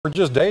We're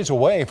just days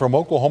away from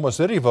Oklahoma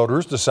City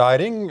voters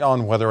deciding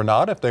on whether or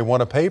not if they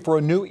want to pay for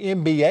a new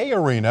NBA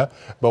arena.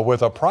 But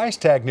with a price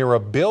tag near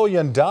 $1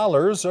 billion,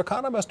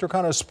 economists are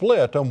kind of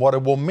split on what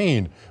it will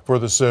mean for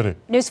the city.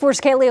 News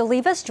 4's Kaylee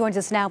Olivas joins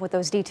us now with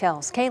those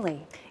details. Kaylee.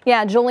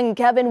 Yeah, Julie and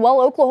Kevin,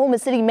 while Oklahoma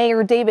City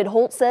Mayor David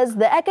Holt says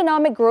the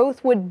economic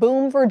growth would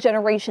boom for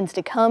generations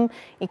to come,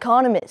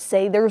 economists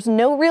say there's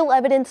no real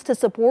evidence to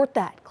support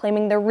that,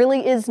 claiming there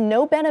really is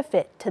no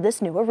benefit to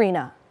this new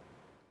arena.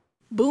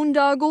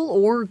 Boondoggle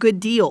or good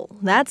deal?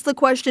 That's the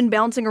question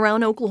bouncing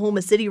around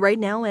Oklahoma City right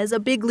now as a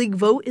big league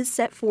vote is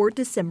set for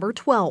December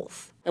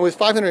 12th. And with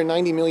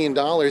 $590 million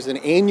in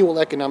annual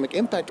economic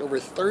impact over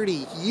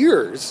 30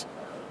 years,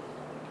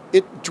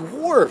 it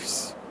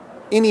dwarfs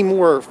any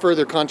more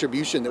further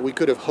contribution that we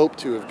could have hoped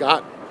to have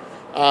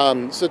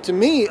gotten. So to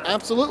me,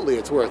 absolutely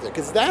it's worth it,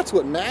 because that's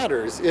what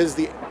matters is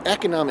the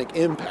economic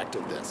impact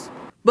of this.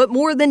 But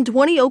more than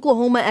 20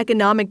 Oklahoma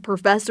economic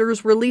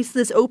professors released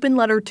this open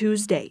letter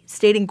Tuesday,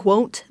 stating,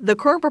 quote, "The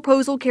current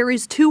proposal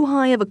carries too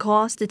high of a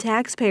cost to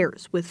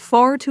taxpayers with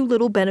far too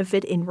little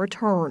benefit in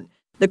return."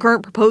 The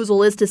current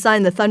proposal is to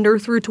sign the Thunder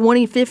through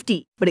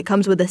 2050, but it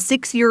comes with a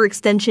 6-year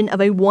extension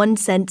of a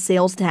 1-cent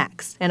sales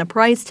tax and a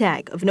price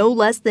tag of no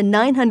less than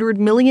 $900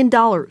 million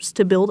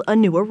to build a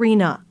new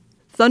arena.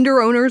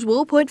 Thunder owners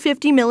will put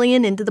 $50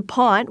 million into the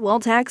pot, while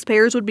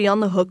taxpayers would be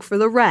on the hook for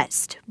the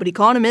rest. But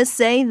economists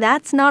say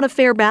that's not a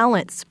fair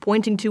balance,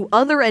 pointing to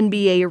other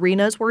NBA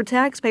arenas where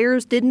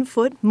taxpayers didn't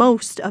foot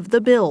most of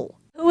the bill.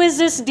 Who is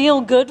this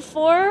deal good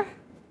for?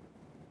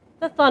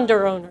 The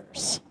Thunder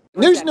owners.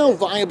 There's no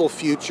viable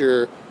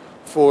future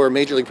for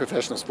Major League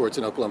Professional Sports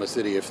in Oklahoma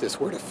City if this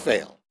were to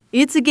fail.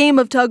 It's a game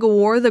of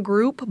tug-of-war. The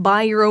group,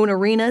 Buy Your Own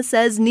Arena,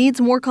 says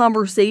needs more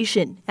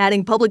conversation,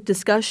 adding public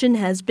discussion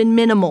has been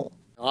minimal.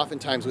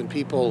 Oftentimes when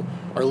people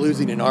are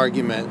losing an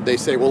argument, they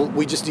say, well,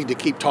 we just need to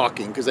keep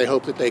talking because they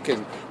hope that they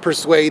can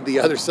persuade the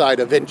other side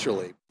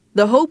eventually.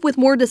 The hope with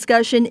more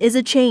discussion is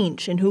a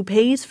change in who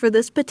pays for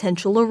this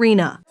potential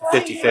arena.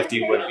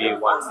 50-50 would be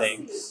one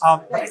thing.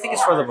 What do you think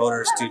is for the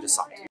voters to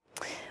decide?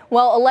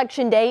 Well,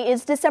 Election Day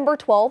is December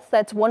 12th.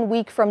 That's 1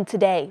 week from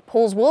today.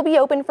 Polls will be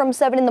open from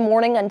 7 in the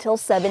morning until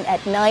 7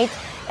 at night.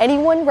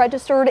 Anyone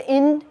registered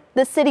in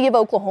the city of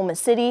Oklahoma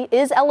City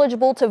is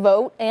eligible to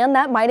vote, and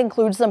that might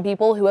include some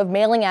people who have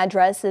mailing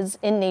addresses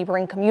in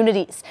neighboring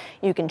communities.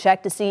 You can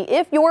check to see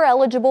if you're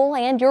eligible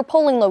and your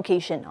polling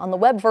location on the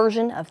web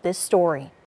version of this story.